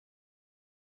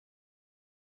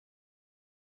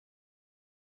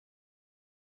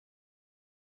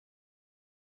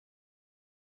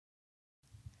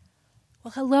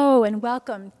Well, hello and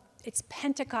welcome. It's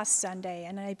Pentecost Sunday,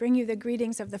 and I bring you the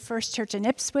greetings of the First Church in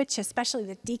Ipswich, especially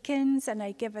the deacons, and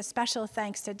I give a special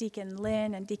thanks to Deacon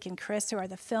Lynn and Deacon Chris, who are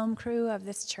the film crew of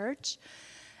this church.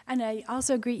 And I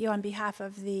also greet you on behalf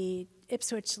of the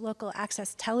Ipswich Local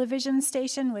Access Television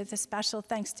Station, with a special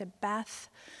thanks to Beth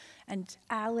and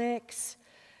Alex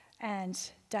and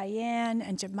Diane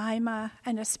and Jemima,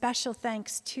 and a special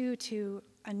thanks to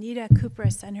Anita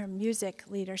Kupris and her music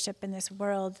leadership in this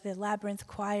world, the Labyrinth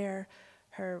Choir,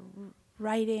 her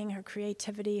writing, her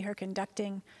creativity, her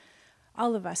conducting.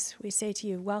 All of us, we say to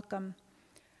you, welcome,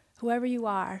 whoever you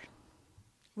are,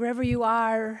 wherever you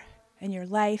are in your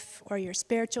life or your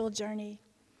spiritual journey,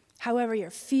 however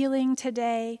you're feeling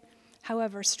today,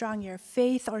 however strong your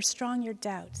faith or strong your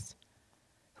doubts,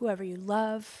 whoever you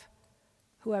love,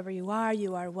 whoever you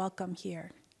are welcome here.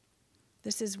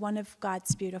 This is one of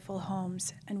God's beautiful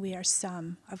homes, and we are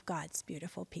some of God's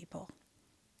beautiful people.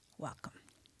 Welcome.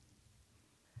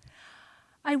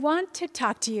 I want to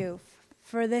talk to you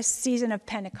for this season of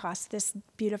Pentecost, this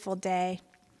beautiful day,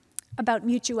 about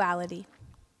mutuality.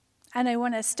 And I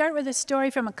want to start with a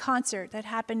story from a concert that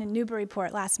happened in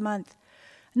Newburyport last month.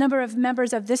 A number of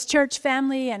members of this church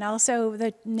family and also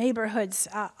the neighborhoods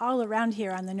all around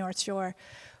here on the North Shore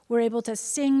were able to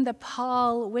sing the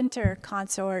Paul Winter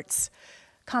Consort's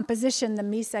composition, the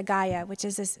Missa Gaia, which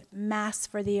is this Mass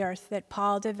for the Earth that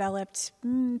Paul developed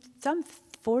some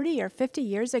 40 or 50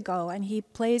 years ago, and he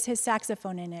plays his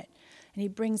saxophone in it, and he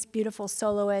brings beautiful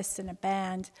soloists and a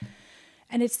band.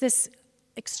 And it's this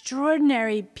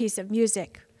extraordinary piece of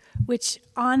music which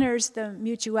honors the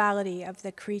mutuality of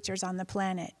the creatures on the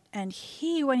planet. And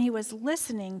he, when he was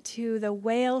listening to the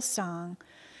whale song,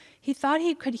 he thought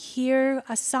he could hear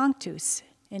a sanctus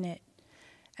in it.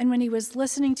 And when he was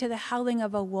listening to the howling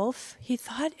of a wolf, he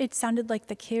thought it sounded like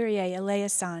the Kyrie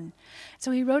eleison.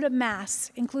 So he wrote a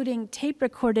mass, including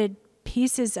tape-recorded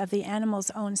pieces of the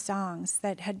animals' own songs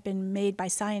that had been made by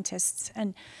scientists.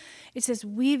 And it's this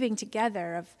weaving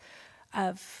together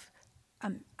of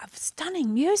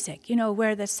stunning music,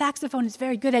 where the saxophone is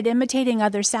very good at imitating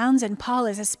other sounds, and Paul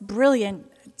is this brilliant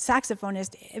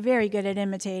saxophonist, very good at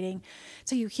imitating.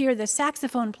 So you hear the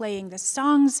saxophone playing the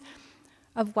songs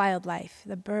of wildlife,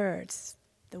 the birds,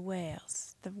 the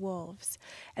whales, the wolves.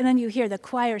 And then you hear the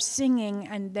choir singing,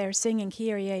 and they're singing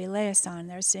Kyrie eleison,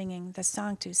 they're singing the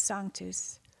Sanctus,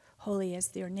 Sanctus, holy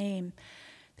is your name.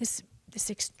 This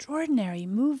extraordinary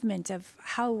movement of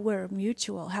how we're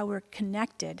mutual, how we're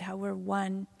connected, how we're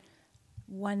one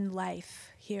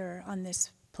life here on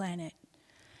this planet.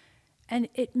 And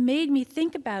it made me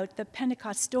think about the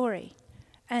Pentecost story.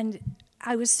 And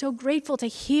I was so grateful to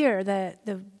hear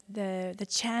the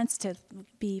chance to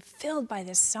be filled by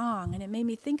this song. And it made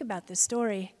me think about this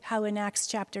story, how in Acts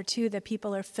chapter 2 the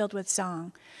people are filled with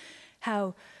song,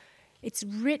 how it's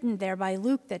written there by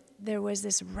Luke that there was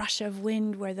this rush of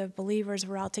wind where the believers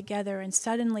were all together, and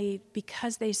suddenly,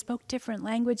 because they spoke different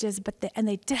languages, and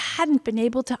they hadn't been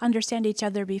able to understand each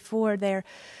other before, they're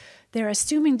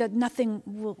assuming that nothing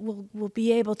will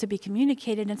be able to be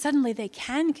communicated, and suddenly they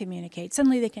can communicate.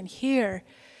 Suddenly they can hear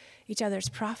each other's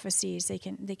prophecies. They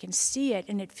can see it,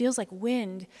 and it feels like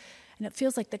wind, and it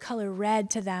feels like the color red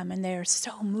to them, and they're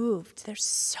so moved. They're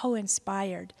so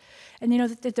inspired. And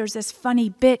that there's this funny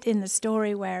bit in the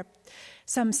story where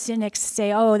some cynics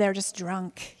say, oh, they're just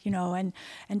drunk, and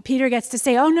Peter gets to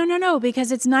say, oh, no,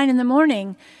 because it's 9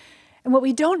 a.m. And what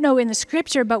we don't know in the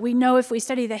scripture, but we know if we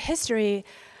study the history,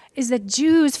 is that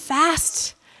Jews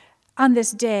fast on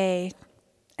this day.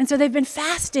 And so they've been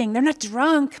fasting. They're not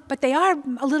drunk, but they are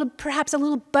perhaps a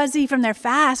little buzzy from their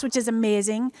fast, which is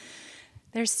amazing.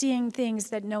 They're seeing things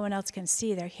that no one else can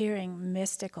see. They're hearing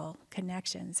mystical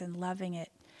connections and loving it.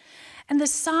 And the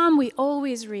psalm we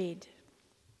always read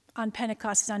on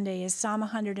Pentecost Sunday is Psalm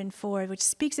 104, which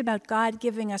speaks about God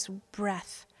giving us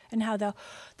breath, and how the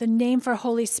name for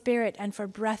Holy Spirit and for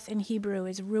breath in Hebrew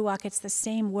is ruach. It's the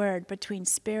same word between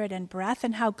spirit and breath,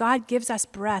 and how God gives us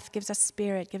breath, gives us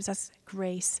spirit, gives us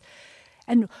grace.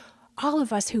 And all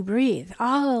of us who breathe,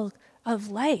 all of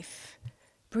life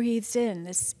breathes in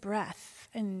this breath.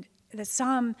 And the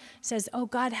psalm says, oh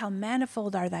God, how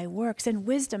manifold are thy works, and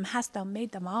wisdom hast thou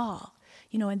made them all.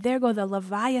 And there go the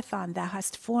Leviathan thou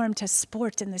hast formed to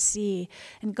sport in the sea.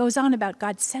 And goes on about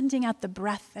God sending out the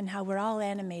breath and how we're all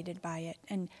animated by it.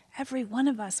 And every one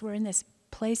of us, we're in this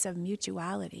place of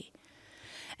mutuality.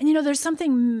 And there's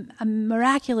something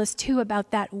miraculous too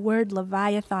about that word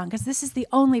Leviathan, because this is the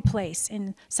only place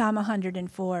in Psalm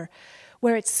 104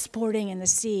 where it's sporting in the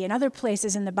sea. In other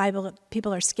places in the Bible,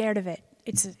 people are scared of it.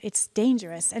 It's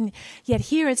dangerous. And yet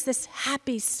here it's this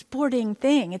happy sporting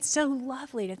thing. It's so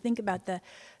lovely to think about the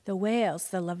the whales,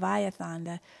 the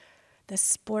leviathan, the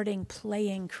sporting,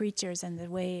 playing creatures in the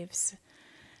waves.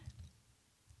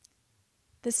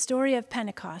 The story of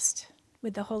Pentecost,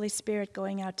 with the Holy Spirit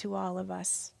going out to all of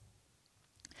us,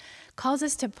 calls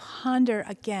us to ponder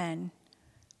again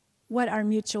what our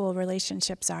mutual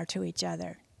relationships are to each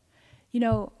other. You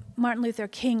know, Martin Luther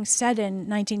King said in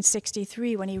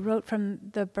 1963, when he wrote from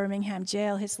the Birmingham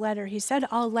jail his letter, he said,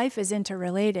 all life is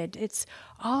interrelated. It's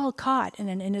all caught in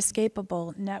an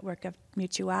inescapable network of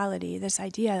mutuality, this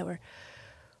idea that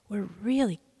we're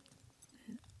really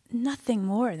nothing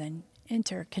more than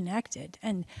interconnected.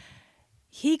 And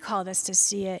he called us to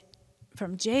see it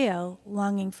from jail,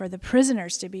 longing for the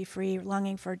prisoners to be free,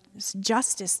 longing for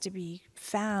justice to be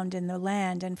found in the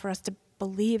land, and for us to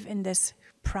believe in this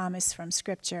promise from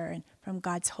Scripture and from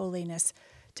God's holiness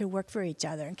to work for each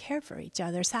other and care for each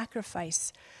other,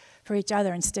 sacrifice for each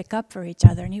other and stick up for each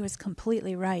other. And he was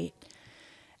completely right.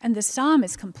 And the psalm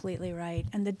is completely right.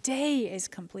 And the day is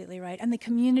completely right. And the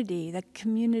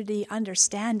community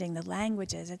understanding, the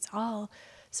languages, it's all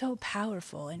so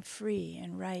powerful and free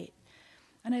and right.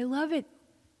 And I love it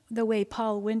the way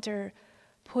Paul Winter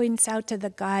points out to the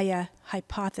Gaia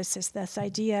hypothesis, this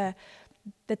idea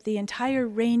that the entire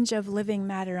range of living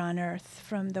matter on Earth,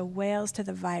 from the whales to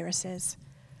the viruses,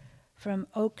 from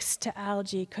oaks to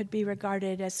algae, could be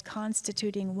regarded as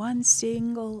constituting one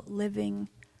single living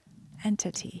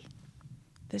entity.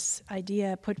 This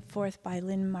idea put forth by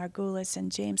Lynn Margulis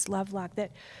and James Lovelock,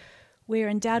 that we are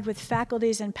endowed with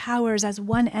faculties and powers as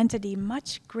one entity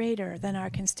much greater than our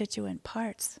constituent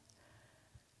parts.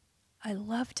 I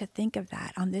love to think of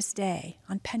that on this day,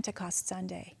 on Pentecost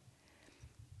Sunday.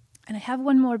 And I have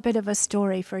one more bit of a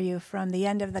story for you from the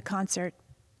end of the concert,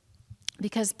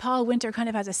 because Paul Winter kind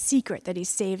of has a secret that he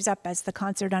saves up as the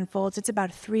concert unfolds. It's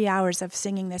about 3 hours of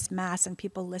singing this mass and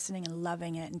people listening and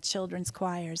loving it, and children's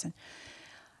choirs and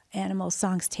animal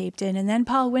songs taped in. And then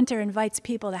Paul Winter invites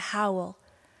people to howl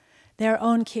their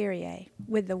own Kyrie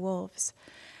with the wolves.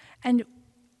 And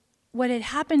what had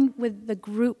happened with the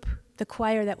group, the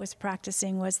choir that was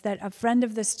practicing, was that a friend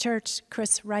of this church,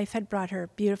 Chris Reif, had brought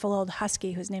her beautiful old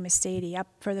husky, whose name is Sadie, up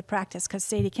for the practice, because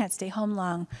Sadie can't stay home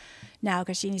long now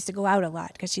because she needs to go out a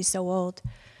lot because she's so old.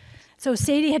 So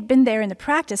Sadie had been there in the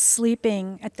practice,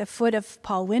 sleeping at the foot of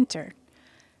Paul Winter,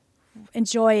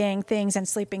 enjoying things and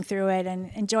sleeping through it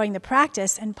and enjoying the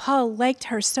practice. And Paul liked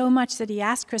her so much that he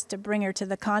asked Chris to bring her to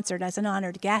the concert as an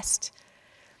honored guest.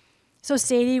 So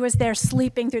Sadie was there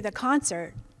sleeping through the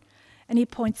concert. And he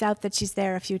points out that she's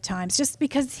there a few times, just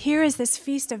because here is this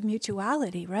feast of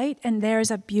mutuality, right? And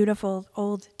there's a beautiful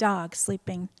old dog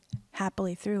sleeping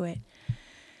happily through it.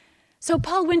 So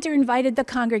Paul Winter invited the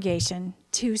congregation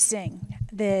to sing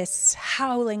this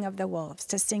howling of the wolves,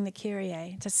 to sing the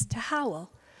Kyrie, to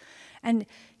howl. And,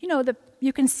 you know,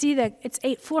 you can see that it's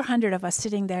 400 of us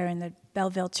sitting there in the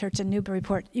Belleville Church in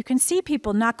Newburyport. You can see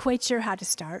people not quite sure how to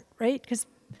start, right? Because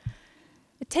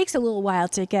it takes a little while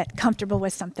to get comfortable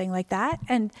with something like that.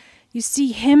 And you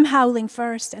see him howling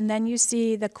first, and then you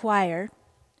see the choir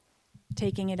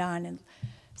taking it on and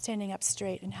standing up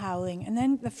straight and howling. And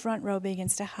then the front row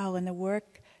begins to howl, and it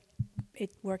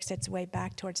works its way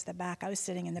back towards the back. I was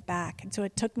sitting in the back, and so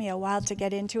it took me a while to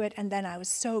get into it, and then I was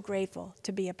so grateful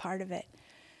to be a part of it.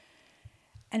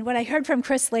 And what I heard from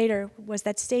Chris later was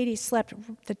that Sadie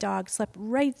the dog slept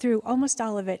right through almost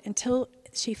all of it until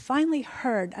she finally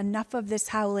heard enough of this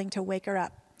howling to wake her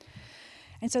up.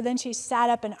 And so then she sat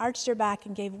up and arched her back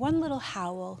and gave one little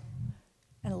howl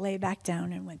and lay back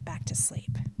down and went back to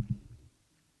sleep.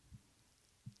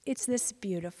 It's this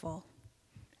beautiful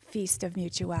feast of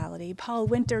mutuality. Paul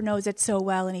Winter knows it so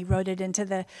well, and he wrote it into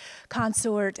the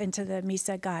consort, into the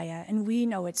Missa Gaia, and we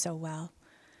know it so well.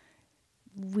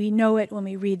 We know it when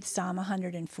we read Psalm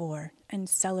 104 and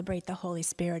celebrate the Holy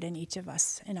Spirit in each of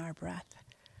us in our breath,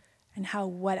 and how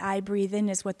what I breathe in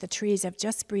is what the trees have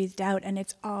just breathed out, and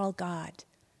it's all God.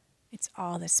 It's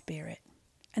all the Spirit.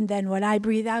 And then what I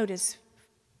breathe out is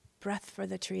breath for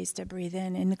the trees to breathe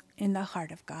in the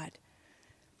heart of God.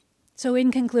 So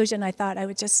in conclusion, I thought I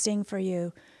would just sing for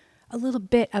you a little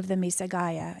bit of the Missa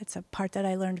Gaia. It's a part that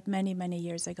I learned many, many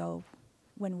years ago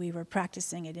when we were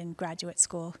practicing it in graduate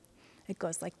school. It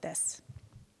goes like this.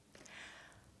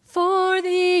 For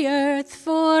the earth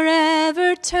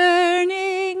forever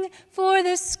turning, for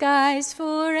the skies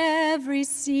for every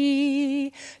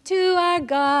sea, to our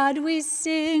God we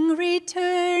sing,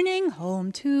 returning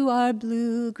home to our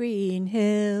blue-green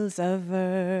hills of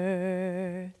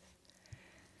earth.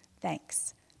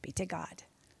 Thanks be to God.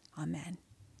 Amen.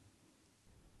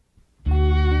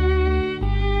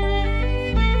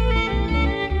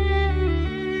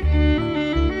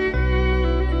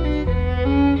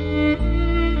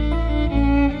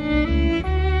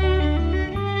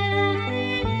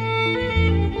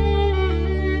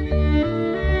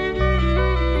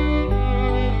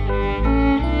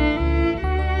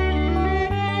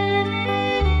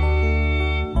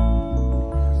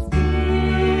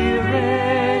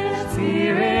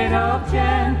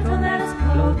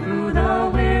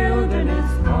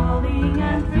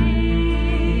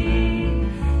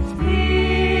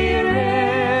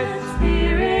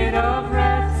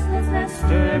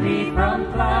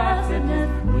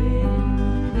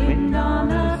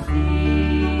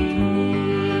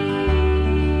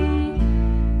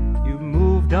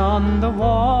 on the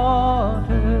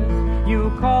waters,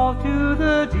 you called to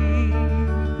the deep.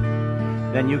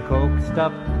 Then you coaxed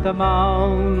up the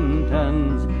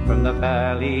mountains from the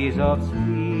valleys of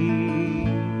sleep.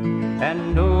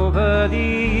 And over the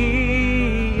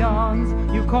eons,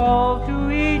 you called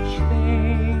to each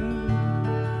thing.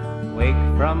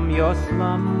 Wake from your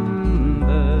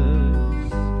slumbers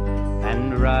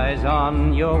and rise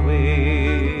on your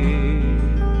wings.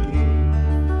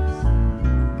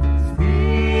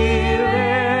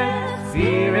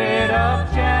 Spirit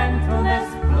of gentleness,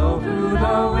 flow through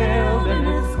the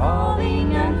wilderness,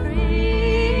 calling and free.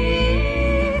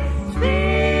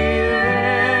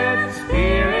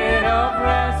 Spirit of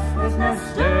restlessness,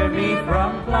 stir me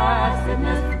from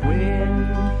placidness,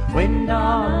 wind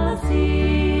on the sea.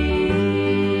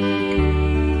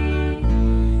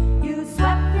 You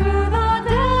swept through the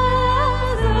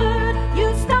desert, you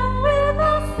stung with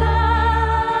the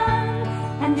sun,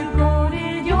 and you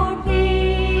goaded your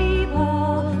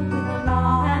people with the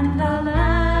law and the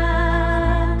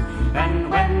land. And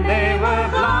when they were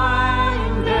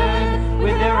blinded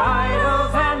with their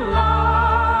idols and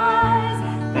lies,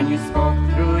 then you spoke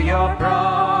through your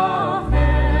prophets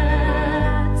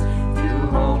to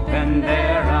open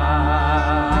their eyes.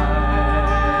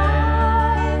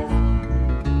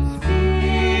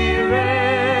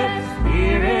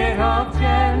 Spirit of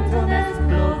gentleness,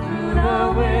 blow through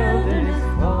the wilderness,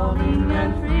 calling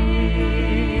and free.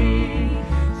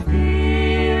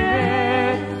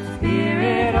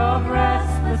 Spirit of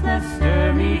restlessness,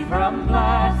 stir me from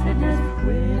placidness,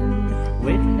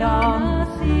 wind on the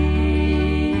sea.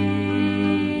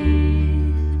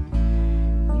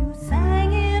 You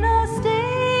sang in a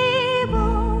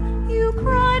stable, you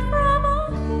cried from a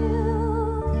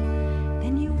hill,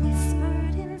 then you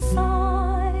whispered in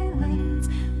silence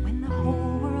when the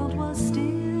whole world was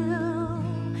still.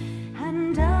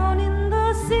 And down in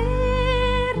the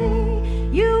city,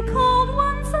 you called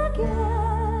once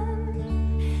again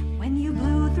when you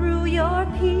blew through your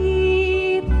people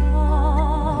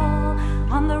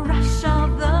on the rush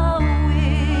of the wind.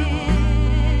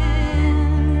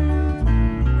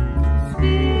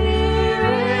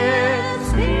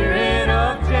 Spirit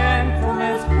of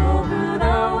gentleness, blow through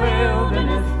the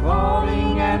wilderness,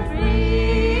 calling and free.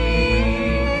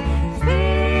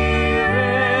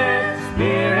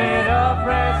 Spirit of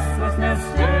restlessness,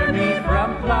 stir me from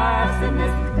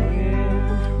placidness,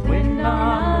 wind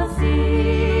on the sea.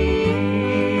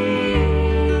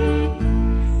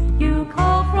 You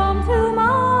call from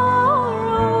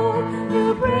tomorrow,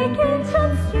 you break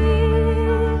ancient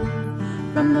streets,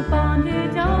 from the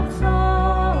bondage of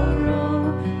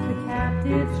sorrow, the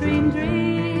captives dream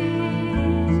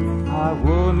dreams. Our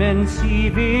women see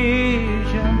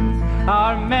visions,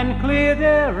 our men clear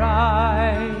their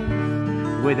eyes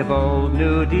with a bold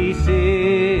new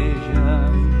decision.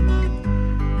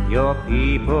 Your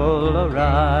people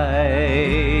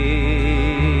arise.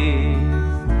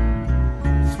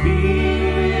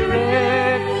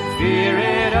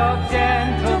 Spirit of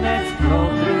gentleness, flow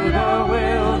through the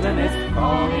wilderness,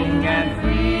 calling and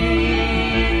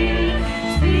free.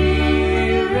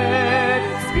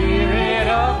 Spirit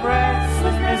of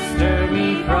restlessness, stir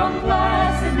me from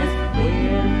placidness,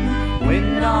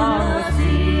 wind on the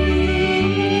sea.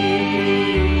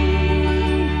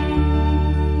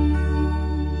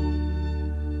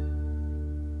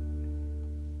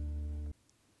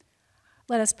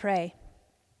 Let us pray.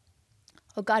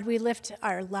 Oh God, we lift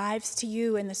our lives to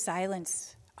you in the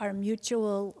silence, our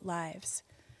mutual lives,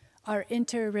 our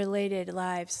interrelated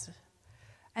lives.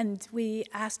 And we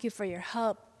ask you for your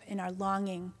help in our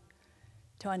longing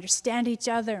to understand each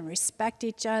other and respect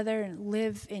each other and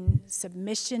live in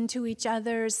submission to each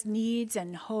other's needs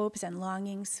and hopes and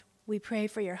longings. We pray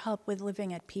for your help with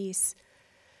living at peace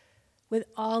with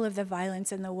all of the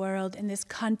violence in the world, in this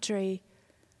country,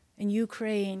 in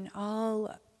Ukraine,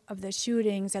 all of the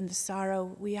shootings and the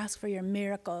sorrow. We ask for your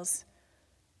miracles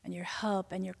and your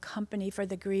help and your company for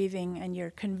the grieving and your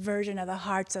conversion of the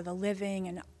hearts of the living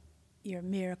and your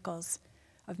miracles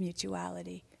of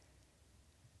mutuality.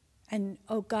 And,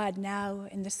 oh God, now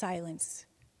in the silence,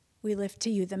 we lift to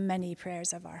you the many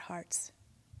prayers of our hearts.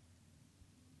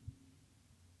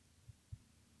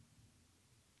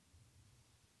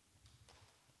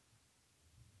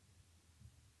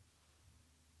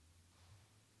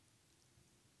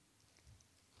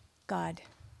 God,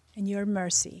 in your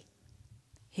mercy,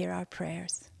 hear our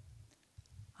prayers.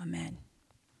 Amen.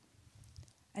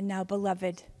 And now,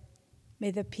 beloved,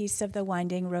 may the peace of the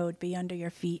winding road be under your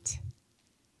feet,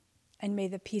 and may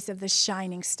the peace of the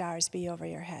shining stars be over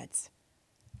your heads.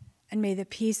 And may the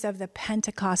peace of the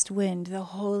Pentecost wind, the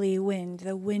holy wind,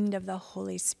 the wind of the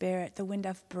Holy Spirit, the wind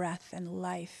of breath and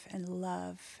life and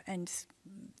love and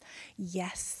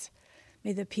yes,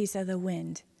 may the peace of the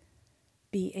wind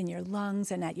be in your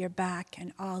lungs and at your back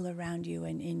and all around you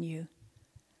and in you.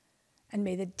 And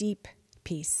may the deep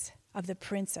peace of the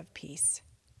Prince of Peace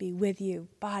be with you,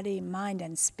 body, mind,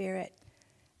 and spirit,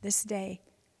 this day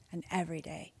and every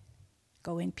day.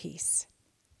 Go in peace.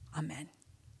 Amen.